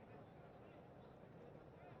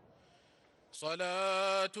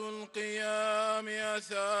صلاة القيام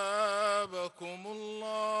أثابكم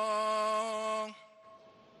الله.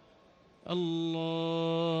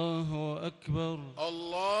 الله أكبر.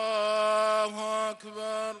 الله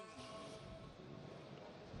أكبر.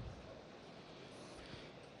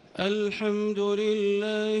 الحمد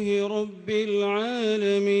لله رب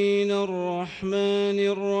العالمين الرحمن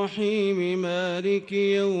الرحيم مالك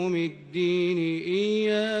يوم الدين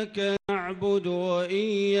إياك نعبد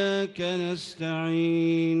وإياك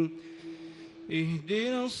نستعين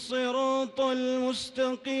اهدنا الصراط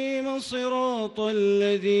المستقيم صراط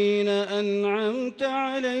الذين أنعمت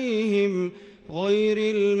عليهم غير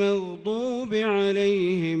المغضوب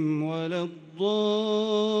عليهم ولا الضالين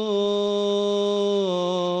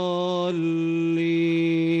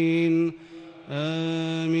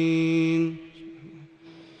آمين.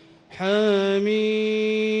 حاميم.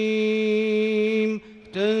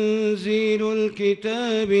 تنزيل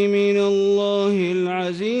الكتاب من الله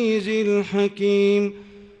العزيز الحكيم.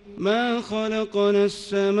 ما خلقنا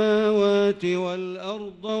السماوات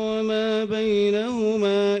والأرض وما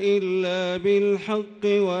بينهما إلا بالحق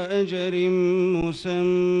وأجل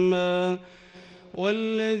مسمى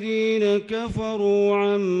والذين كفروا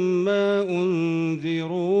عما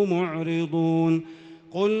أنذروا معرضون.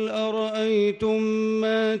 قل أرأيتم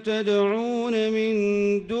ما تدعون من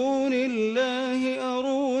دون الله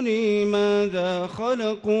أروني ماذا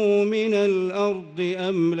خلقوا من الأرض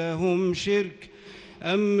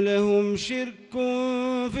أم لهم شرك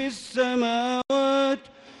في السماوات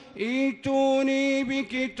ائتوني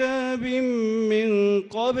بكتاب من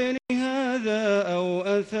قبل هذا أو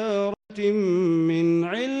أثارة من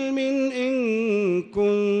علم إن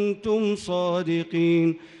كنتم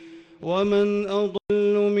صادقين. ومن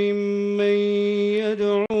أضل ممن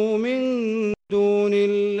يدعو من دون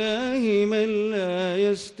الله من لا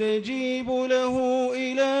يستجيب له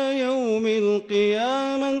إلى يوم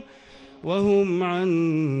القيامة وهم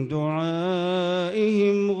عن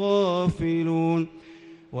دعائهم غافلون.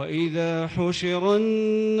 وإذا حشر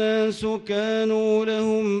الناس كانوا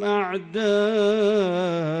لهم أعداء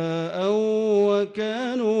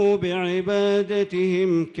وكانوا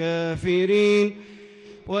بعبادتهم كافرين.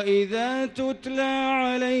 وإذا تتلى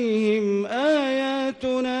عليهم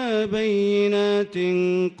آياتنا بينات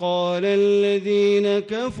قال الذين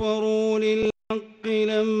كفروا للحق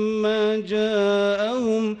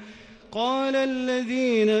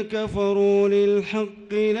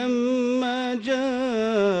لما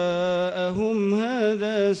جاءهم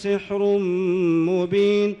هذا سحر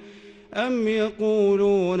مبين أم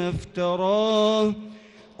يقولون افتراه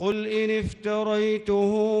قل إن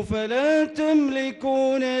افتريته فلا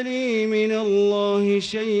تملكون لي من الله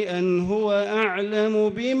شيئا هو أعلم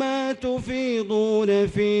بما تفيضون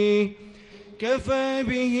فيه كفى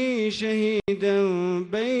به شهيدا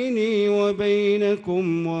بيني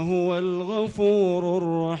وبينكم وهو الغفور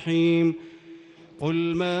الرحيم. قل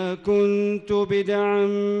ما كنت بدعا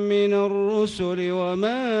من الرسل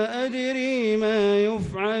وما أدري ما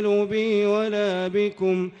يفعل بي ولا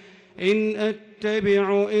بكم إن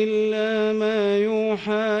أتبع إلا ما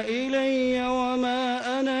يوحى إلي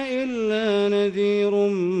وما أنا إلا نذير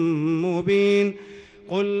مبين.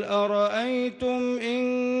 قل أرأيتم إن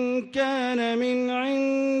كان من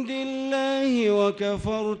عند الله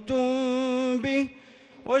وكفرتم به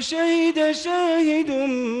وشهد شاهد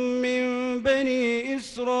من بني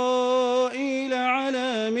إسرائيل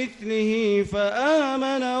على مثله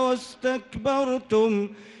فآمن واستكبرتم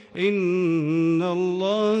إن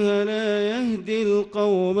الله لا يهدي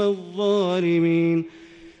القوم الظالمين.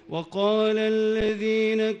 وقال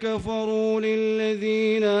الذين كفروا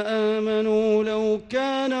للذين آمنوا لو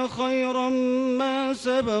كان خيرا ما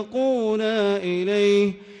سبقونا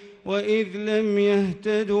إليه وإذ لم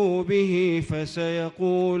يهتدوا به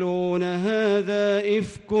فسيقولون هذا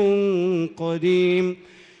إفك قديم.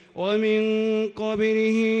 ومن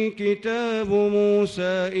قبله كتاب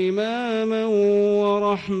موسى إماما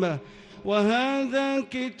ورحمة وهذا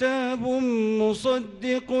كتاب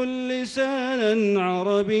مصدق لسانا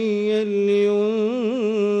عربيا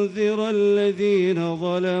لينذر الذين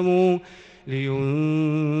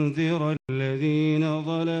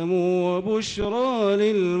ظلموا وبشرى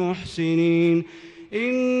للمحسنين.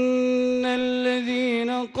 إن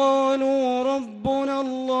الذين قالوا ربنا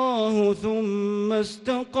الله ثم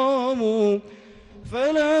استقاموا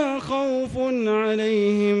فلا خوف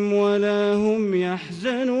عليهم ولا هم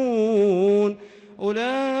يحزنون أولئك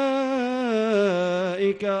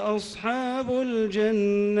أصحاب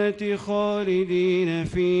الجنة خالدين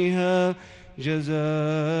فيها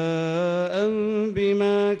جزاء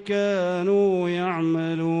بما كانوا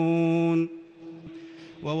يعملون.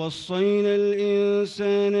 ووصينا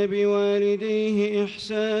الإنسان بوالديه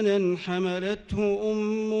إحسانا حملته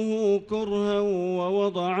أمه كرها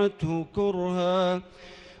ووضعته كرها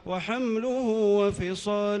وحمله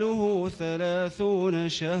وفصاله 30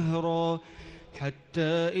 شهرا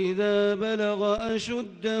حتى إذا بلغ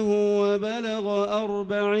أشده وبلغ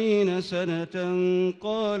 40 سنة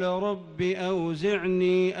قال رب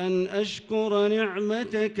أوزعني أن أشكر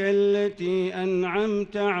نعمتك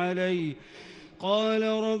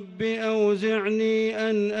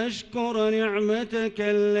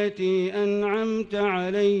التي أنعمت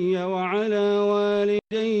علي وعلى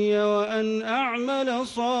والدي وأن أعمل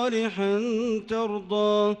صالحا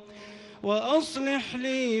ترضاه وأصلح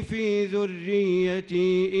لي في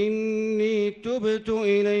ذريتي إني تبت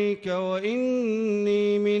إليك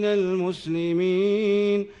وإني من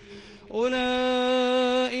المسلمين.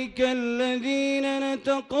 أولئك الذين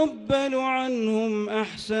نتقبل عنهم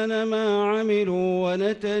أحسن ما عملوا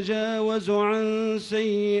ونتجاوز عن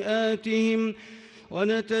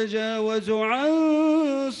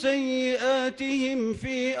سيئاتهم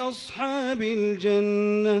في أصحاب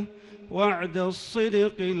الجنة وعد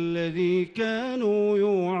الصدق الذي كانوا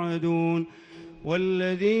يوعدون.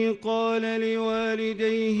 والذي قال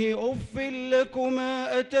لوالديه أف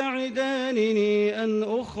لكما أتعدانني أن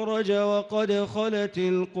أخرج وقد خلت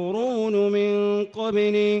القرون من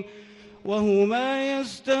قبلي وهما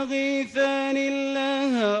يستغيثان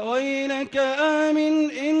الله ويلك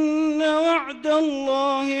آمن إن وعد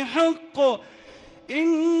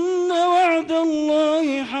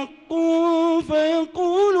الله حق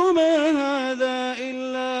فيقول ما هذا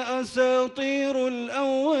إلا أساطير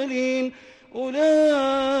الأولين. أولئك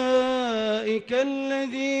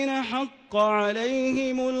الذين حق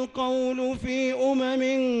عليهم القول في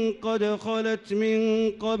قد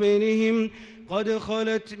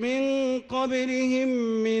خلت من قبلهم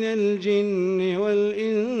من الجن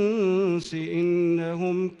والإنس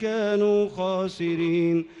إنهم كانوا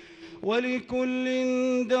خاسرين. ولكل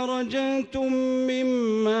درجات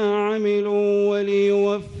مما عملوا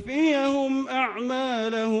وليوفيهم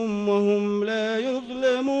أعمالهم وهم لا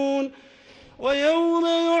يظلمون. ويوم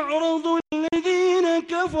يعرض الذين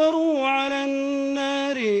كفروا على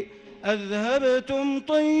النار أذهبتم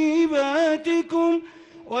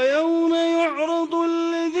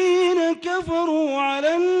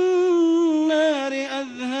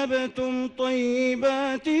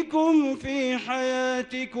طيباتكم في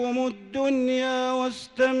حياتكم الدنيا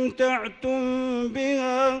واستمتعتم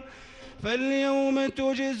بها فاليوم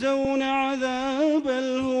تجزون عذاب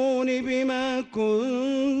الهون بما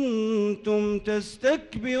كنتم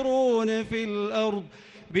تستكبرون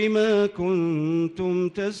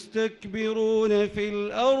في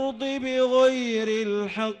الأرض بغير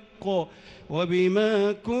الحق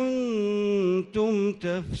وبما كنتم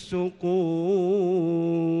تفسقون.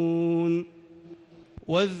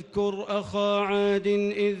 واذكر أخا عاد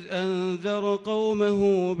إذ أنذر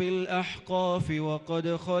قومه بالأحقاف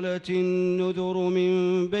وقد خلت النذر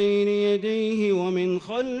من بين يديه ومن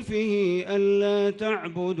خلفه ألا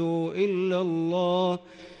تعبدوا إلا الله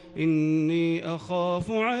إني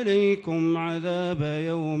أخاف عليكم عذاب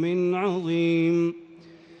يوم عظيم.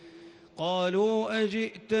 قالوا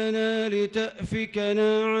أجئتنا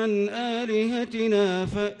لتأفكنا عن آلهتنا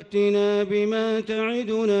فأتنا بما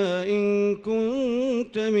تعدنا إن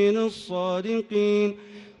كنت من الصادقين.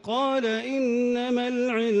 قال إنما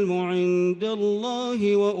العلم عند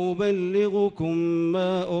الله وأبلغكم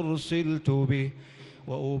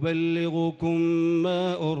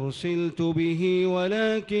ما أرسلت به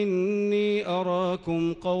ولكني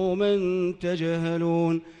أراكم قوما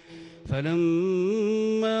تجهلون.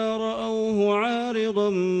 فلما رأوه عارضا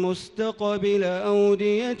مستقبل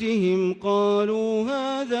أوديتهم قالوا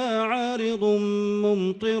هذا عارض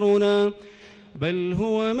ممطرنا بل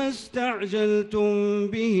هو ما استعجلتم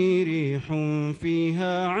به ريح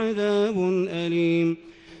فيها عذاب أليم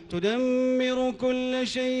تدمر كل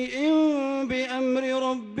شيء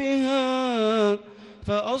بأمر ربها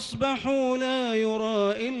فأصبحوا لا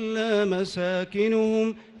يرى إلا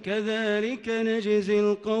مساكنهم كذلك نجزي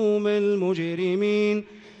القوم المجرمين.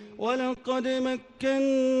 ولقد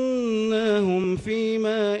مكناهم في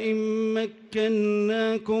ماء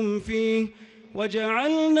مكناكم فيه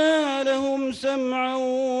وجعلنا لهم سمعا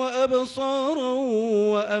وأبصارا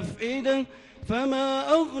وأفئدة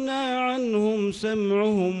فما أغنى عنهم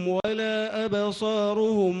سمعهم ولا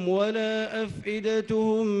أبصارهم ولا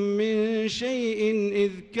أفئدتهم من شيء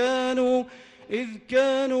إذ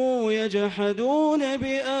كانوا يجحدون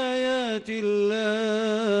بآيات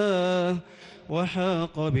الله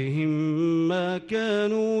وحاق بهم ما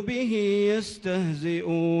كانوا به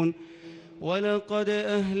يستهزئون. ولقد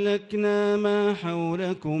أهلكنا ما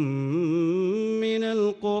حولكم من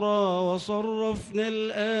القرى وصرفنا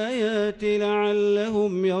الآيات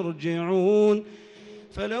لعلهم يرجعون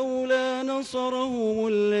فلولا نصرهم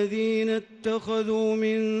الذين اتخذوا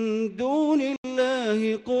من دون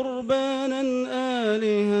الله قربانا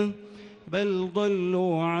آلهة بل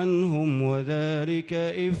ضلوا عنهم وذلك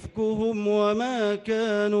إفكهم وما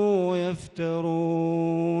كانوا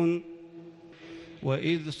يفترون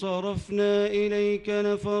وإذ صرفنا إليك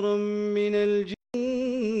نفرا من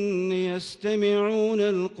الجن يستمعون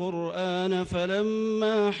القرآن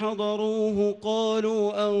فلما حضروه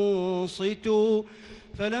قالوا أنصتوا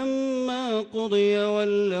فلما قضي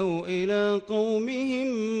ولوا إلى قومهم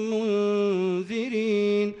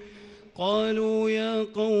منذرين قالوا يا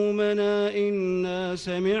قومنا إنا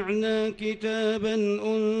سمعنا كتابا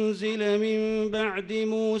أنزل من بعد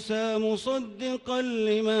موسى مصدقا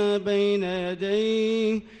لما بين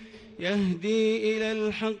يديه يهدي إلى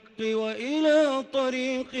الحق وإلى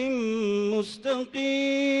طريق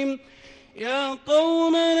مستقيم يا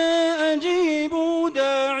قومنا أجيبوا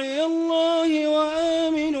داعي الله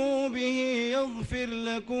وآمنوا به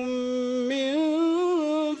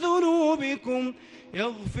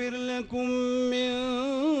يغفر لكم من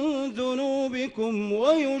ذنوبكم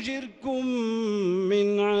ويجركم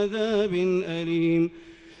من عذاب أليم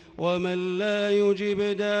ومن لا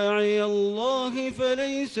يجب داعي الله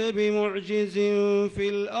فليس بمعجز في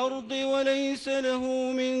الأرض وليس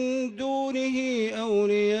له من دونه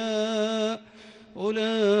أولياء أولئك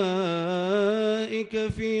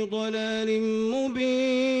في ضلال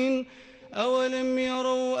مبين أولم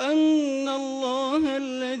يروا أن الله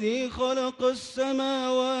الذي خلق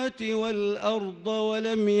السماوات والأرض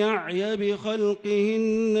ولم يعي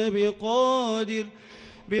بخلقهن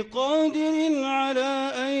بقادر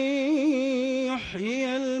على أن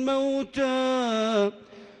يحيي الموتى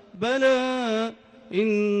بلى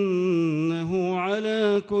إنه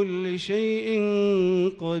على كل شيء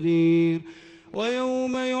قدير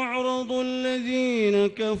ويوم يعرض الذين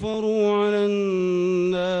كفروا على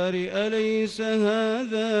النار أليس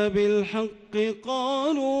هذا بالحق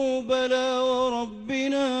قالوا بلى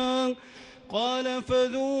وربنا قال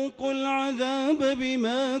فذوقوا العذاب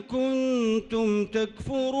بما كنتم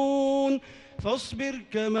تكفرون فاصبر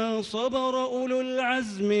كما صبر أولو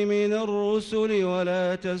العزم من الرسل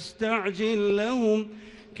ولا تستعجل لهم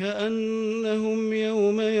كأنهم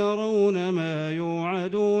يوم يرون ما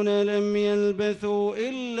يوعدون لم يلبثوا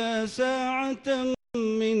إلا ساعة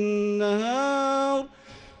من نهار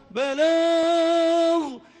بلاغ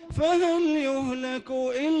فهل يهلك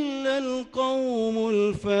إلا القوم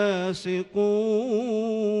الفاسقون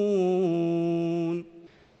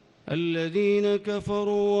الذين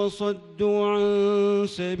كفروا وصدوا عن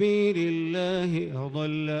سبيل الله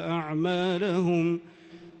أضل أعمالهم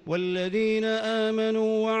والذين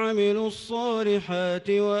آمنوا وعملوا الصالحات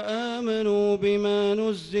وآمنوا بما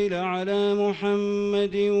نزل على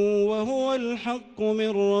محمد وهو الحق من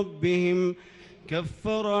ربهم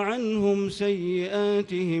كفر عنهم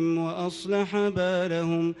سيئاتهم وأصلح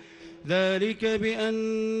بالهم ذلك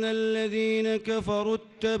بأن الذين كفروا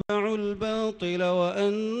اتبعوا الباطل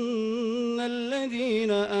وأن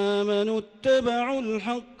الذين آمنوا اتبعوا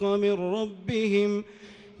الحق من ربهم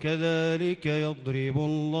كذلك يضرب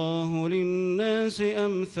الله للناس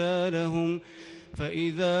أمثالهم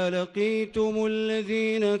فإذا لقيتم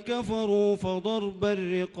الذين كفروا فضرب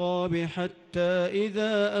الرقاب حتى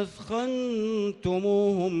إذا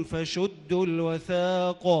أثخنتموهم فشدوا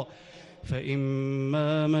الوثاق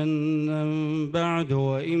فإما منا بعد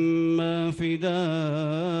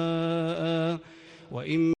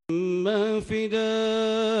وإما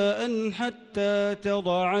فداء حتى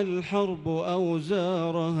تضع الحرب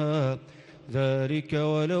أوزارها ذلك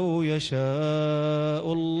ولو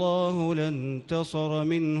يشاء الله لانتصر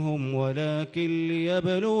منهم ولكن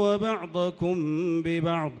ليبلو بعضكم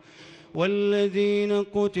ببعض والذين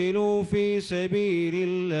قتلوا في سبيل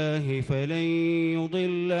الله فلن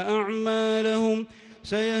يضل أعمالهم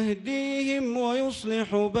سيهديهم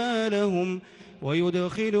ويصلح بالهم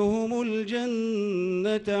ويدخلهم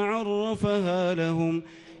الجنة عرفها لهم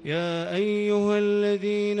يا أيها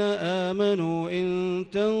الذين آمنوا إن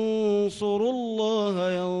تنصروا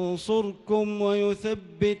الله ينصركم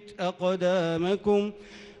ويثبت أقدامكم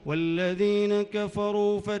والذين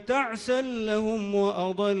كفروا فتعسا لهم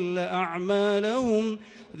وأضل أعمالهم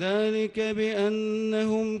ذلك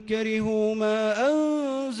بأنهم كرهوا ما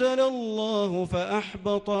أنزل الله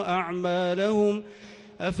فأحبط أعمالهم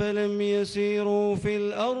أفلم يسيروا في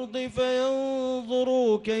الأرض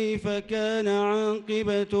فينظروا كيف كان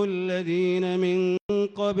عاقبة الذين من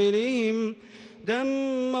قبلهم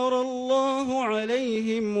دمر الله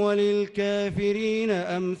عليهم وللكافرين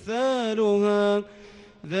أمثالها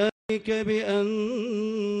ذلك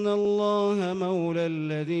بأن الله مولى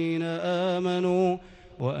الذين آمنوا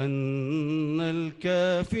وأن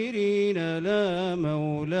الكافرين لا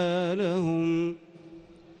مولى لهم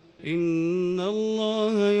إن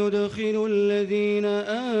الله يدخل الذين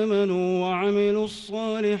آمنوا وعملوا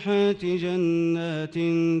الصالحات جنات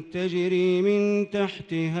تجري من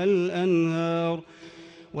تحتها الأنهار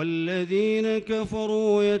والذين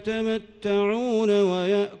كفروا يتمتعون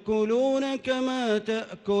ويأكلون كما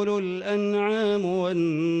تأكل الأنعام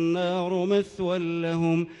والنار مثوى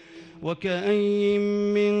لهم وكأي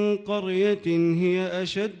من قرية هي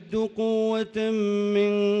أشد قوة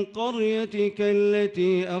من قريتك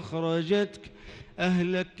التي أخرجتك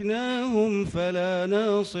أهلكناهم فلا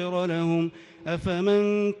ناصر لهم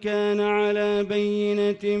أفمن كان على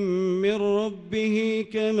بينة من ربه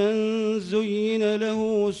كمن زين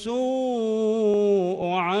له سوء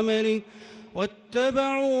عمله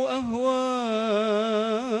واتبعوا أهواءهم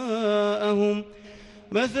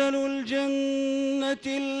مثل الجنة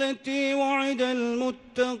التي وعد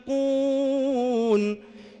المتقون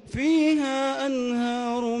فيها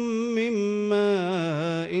أنهار من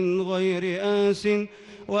ماء غير آسٍ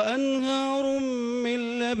وأنهار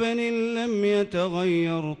من لبن لم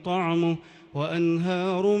يتغير طعمه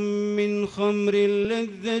وأنهار من خمر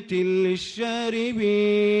لذة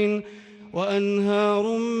للشاربين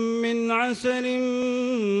وأنهار من عسل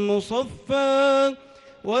مصفى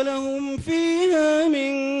ولهم فيها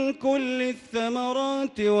من كل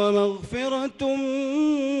الثمرات ومغفرة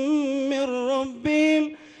من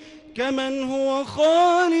ربهم كمن هو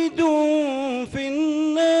خالد في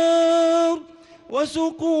النار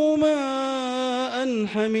وسقوا ماء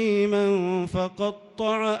حميما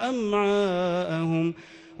فقطع أمعاءهم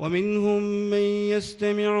ومنهم من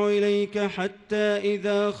يستمع إليك حتى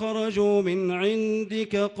إذا خرجوا من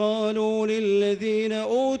عندك قالوا للذين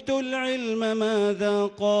أوتوا العلم ماذا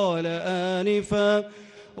قال آنفا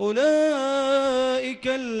أولئك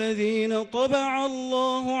الذين طبع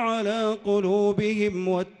الله على قلوبهم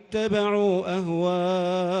واتبعوا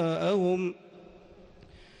أهواءهم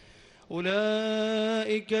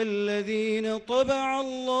أولئك الذين طبع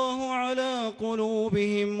الله على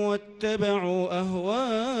قلوبهم واتبعوا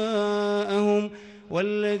أهواءهم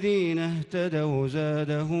والذين اهتدوا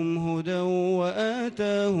زادهم هدى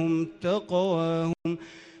وآتاهم تقواهم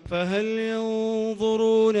فهل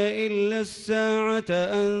ينظرون إلا الساعة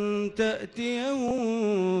أن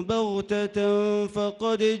تأتيهم بغتة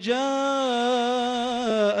فقد جاء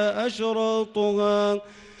أشراطها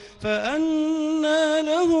فأنى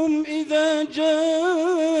لهم إذا جاءتهم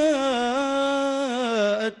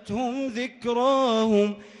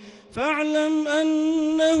ذكراهم فاعلم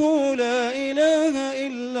أنه لا إله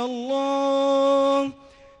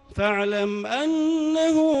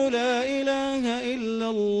إلا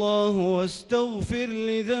الله واستغفر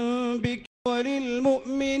لذنبك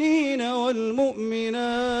وللمؤمنين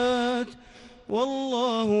والمؤمنات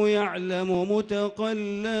والله يعلم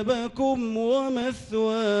متقلبكم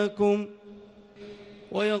ومثواكم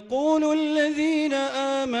ويقول الذين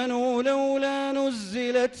آمنوا لولا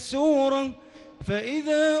نزلت سورة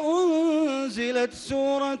فإذا أنزلت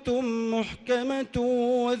سورة محكمة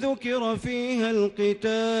وذكر فيها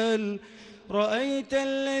القتال رأيت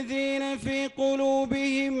الذين في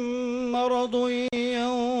قلوبهم مرض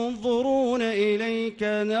ينظرون إليك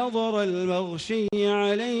نظر المغشي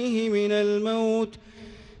عليه من الموت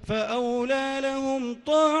فأولى لهم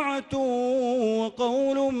طاعة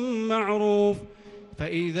وقول معروف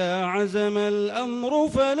فإذا عزم الأمر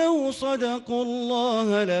فلو صدقوا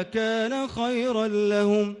الله لكان خيرا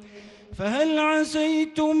لهم فهل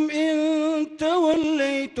عسيتم إن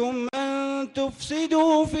توليتم أن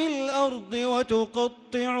تفسدوا في الأرض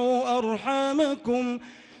وتقطعوا أرحامكم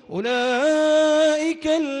أولئك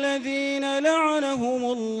الذين لعنهم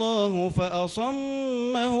الله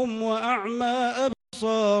فأصمهم وأعمى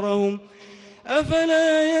أبصارهم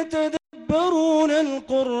أفلا يتدبرون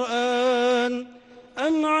القرآن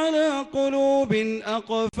أم على قلوب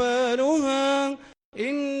أقفالها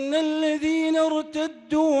إن الذين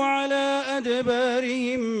ارتدوا على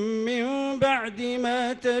أدبارهم من بعد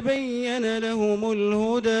ما تبين لهم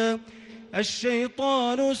الهدى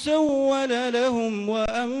الشيطان سول لهم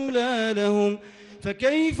وأملى لهم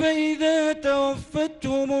فكيف إذا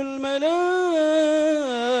توفتهم الملائكة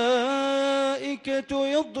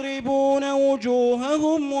يضربون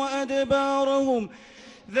وجوههم وأدبارهم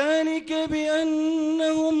ذلك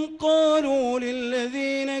بأنهم قالوا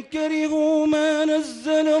للذين كرهوا ما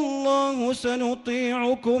نزل الله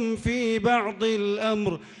سنطيعكم في بعض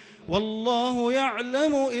الأمر والله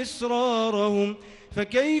يعلم إسرارهم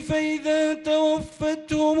فكيف إذا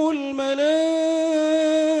توفتهم الملائكة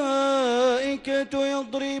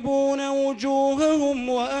يضربون وجوههم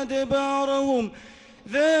وأدبارهم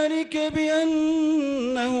ذلك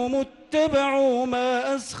بأنهم اتبعوا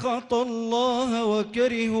ما أسخط الله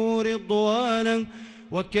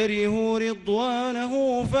وكرهوا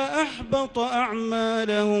رضوانه فأحبط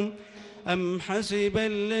أعمالهم أم حسب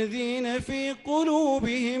الذين في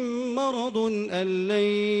قلوبهم مرض أن لن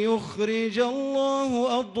يخرج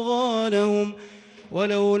الله أضغانهم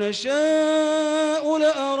ولو نشاء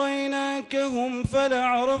لأريناكهم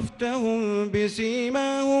فلعرفتهم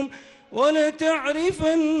بسيماهم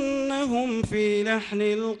ولتعرفنهم في لحن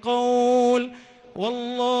القول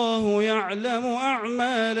والله يعلم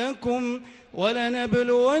أعمالكم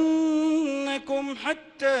ولنبلونكم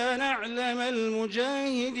حتى نعلم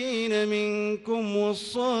المجاهدين منكم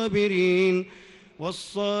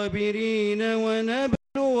والصابرين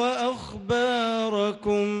ونبلو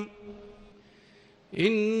أخباركم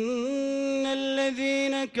إن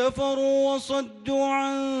الذين كفروا وصدوا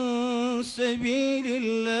عن سبيل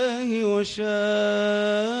الله وشاقوا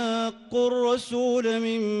الرسول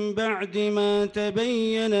من بعد ما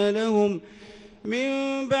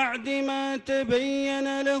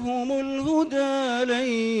تبين لهم الهدى لن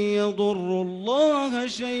يضروا الله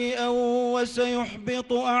شيئا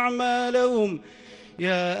وسيحبط أعمالهم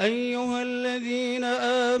يا أيها الذين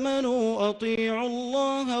آمنوا أطيعوا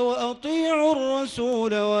الله وأطيعوا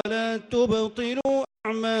الرسول ولا تبطلوا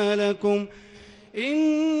أعمالكم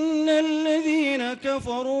إن الذين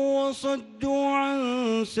كفروا وصدوا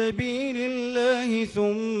عن سبيل الله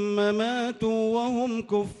ثم ماتوا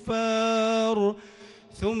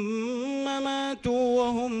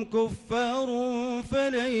وهم كفار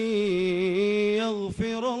فلن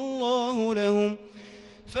يغفر الله لهم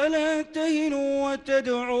فلا تهنوا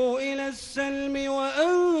وتدعوا إلى السلم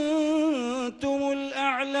وأنتم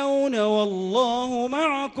الأعلون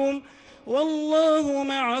والله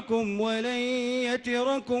معكم ولن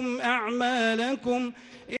يتركم أعمالكم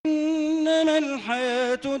إنما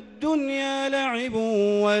الحياة الدنيا لعب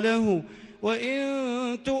وله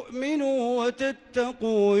وإن تؤمنوا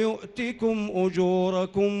وتتقوا يؤتكم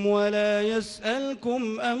أجوركم ولا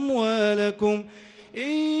يسألكم أموالكم إن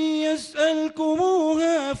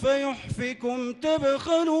يسألكموها فيحفكم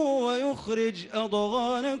تبخلوا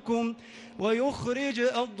ويخرج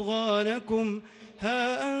أضغانكم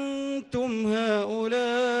ها أنتم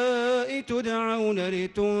هؤلاء تدعون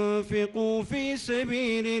لتنفقوا في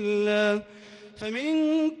سبيل الله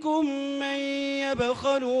فمنكم من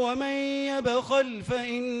يبخل ومن يبخل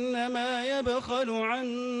فإنما يبخل عن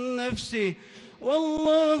نفسه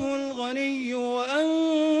والله الغني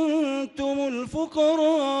وأنتم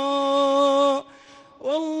الفقراء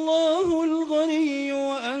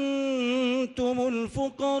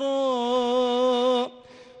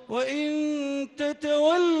وإن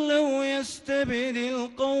تتولوا يستبدل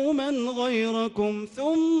قوما غيركم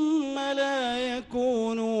ثم لا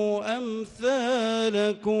يكونوا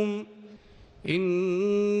أمثالكم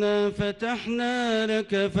إنا فتحنا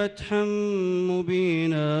لك فتحا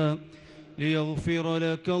مبينا ليغفر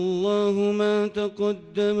لك الله ما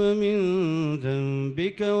تقدم من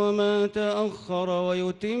ذنبك وما تأخر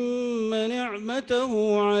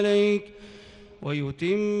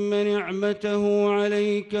ويتم نعمته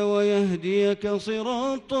عليك ويهديك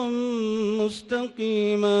صراطا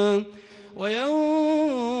مستقيما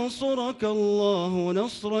وينصرك الله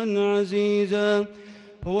نصرا عزيزا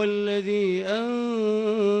هو الذي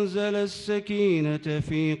أنزل السكينة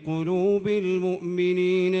في قلوب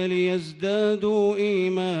المؤمنين ليزدادوا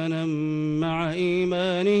إيمانا مع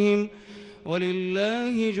إيمانهم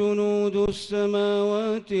ولله جنود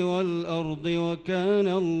السماوات والأرض وكان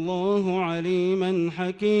الله عليما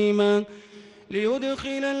حكيما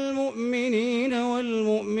ليدخل المؤمنين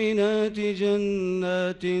والمؤمنات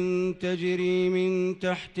جنات تجري من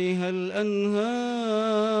تحتها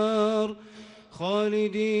الأنهار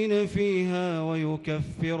خالدين فيها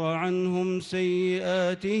ويكفر عنهم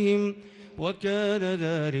سيئاتهم وكان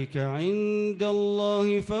ذلك عند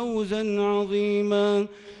الله فوزا عظيما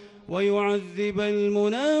ويعذب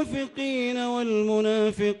المنافقين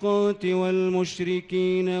والمنافقات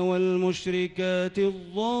والمشركين والمشركات الظانين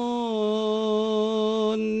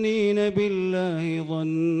بالله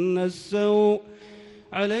ظن السوء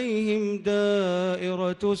عليهم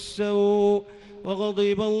دائرة السوء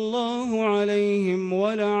وغضب الله عليهم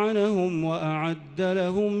ولعنهم وأعد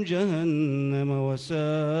لهم جهنم وساءت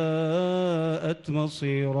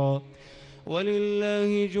مصيرا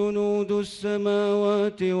ولله جنود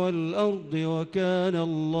السماوات والأرض وكان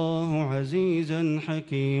الله عزيزا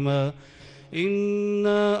حكيما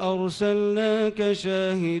إنا أرسلناك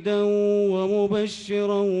شاهدا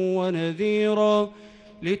ومبشرا ونذيرا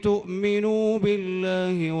لتؤمنوا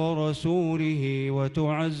بالله ورسوله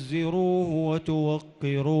وتعزروه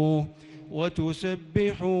وتوقروه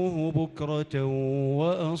وتسبحوه بكرة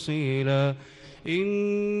وأصيلا.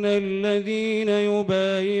 إن الذين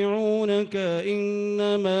يبايعونك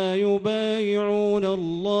إنما يبايعون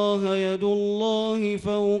الله يد الله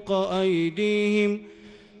فوق أيديهم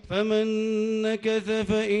فمن نكث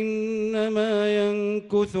فإنما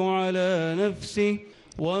ينكث على نفسه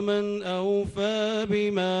ومن أوفى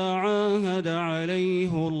بما عاهد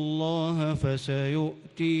عليه الله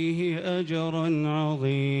فسيؤتيه أجرا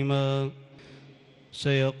عظيما.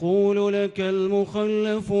 سيقول لك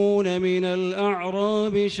المخلفون من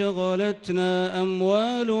الأعراب شغلتنا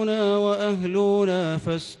أموالنا وأهلنا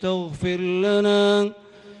فاستغفر لنا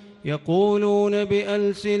يقولون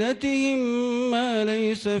بألسنتهم ما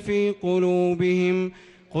ليس في قلوبهم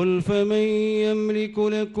قل فمن يملك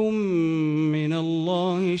لكم من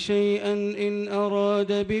الله شيئا إن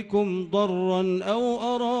أراد بكم ضرا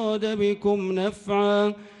أو أراد بكم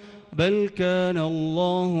نفعا بل كان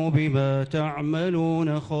الله بما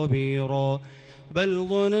تعملون خبيرا. بل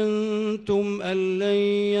ظننتم أن لن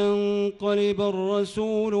ينقلب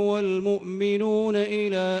الرسول والمؤمنون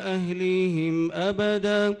إلى أهليهم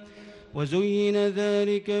أبدا وزين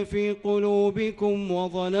ذلك في قلوبكم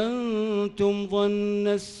وظننتم ظن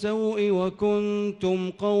السوء وكنتم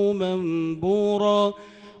قوما بورا.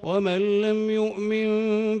 ومن لم يؤمن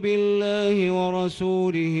بالله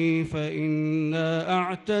ورسوله فإنا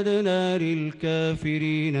أعتدنا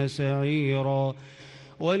للكافرين سعيرا.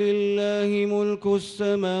 ولله ملك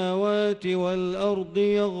السماوات والأرض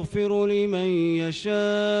يغفر لمن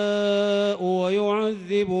يشاء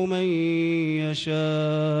ويعذب من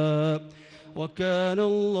يشاء وكان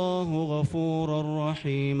الله غفورا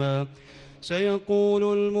رحيما.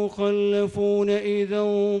 سيقول المخلفون إذا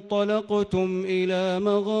انطلقتم إلى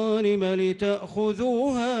مغانم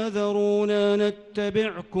لتأخذوها ذرونا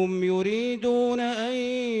نتبعكم يريدون أن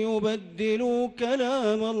يبدلوا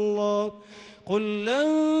كلام الله قل لن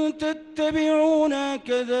تتبعونا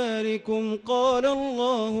كذلكم قال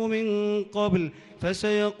الله من قبل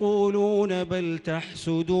فسيقولون بل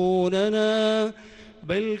تحسدوننا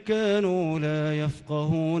بل كانوا لا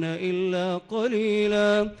يفقهون إلا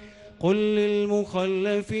قليلا. قل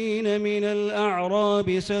للمخلفين من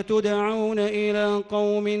الأعراب ستدعون إلى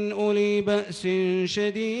قوم أولي بأس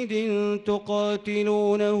شديد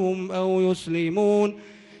تقاتلونهم أو يسلمون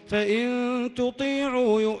فإن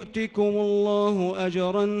تطيعوا يؤتكم الله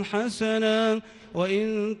أجرا حسنا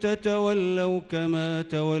وإن تتولوا كما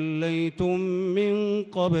توليتم من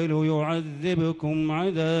قبل يعذبكم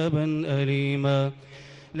عذابا أليما.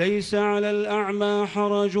 ليس على الأعمى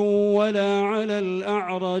حرج ولا على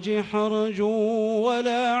الأعرج حرج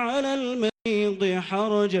ولا على المريض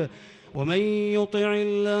حرج ومن يطع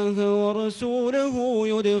الله ورسوله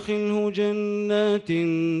يدخله جنات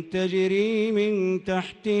تجري من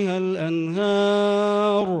تحتها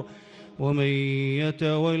الأنهار ومن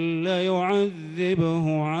يتول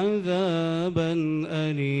يعذبه عذابا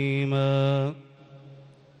أليما.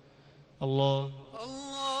 الله أكبر.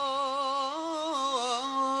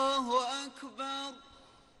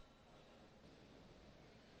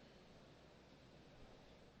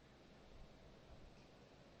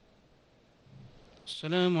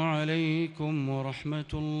 السلام عليكم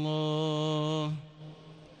ورحمة الله.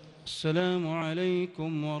 السلام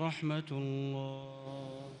عليكم ورحمة الله.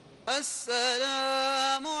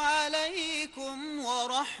 السلام عليكم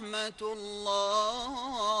ورحمة الله.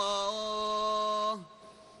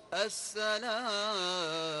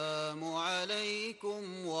 السلام عليكم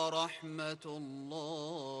ورحمة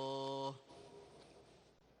الله.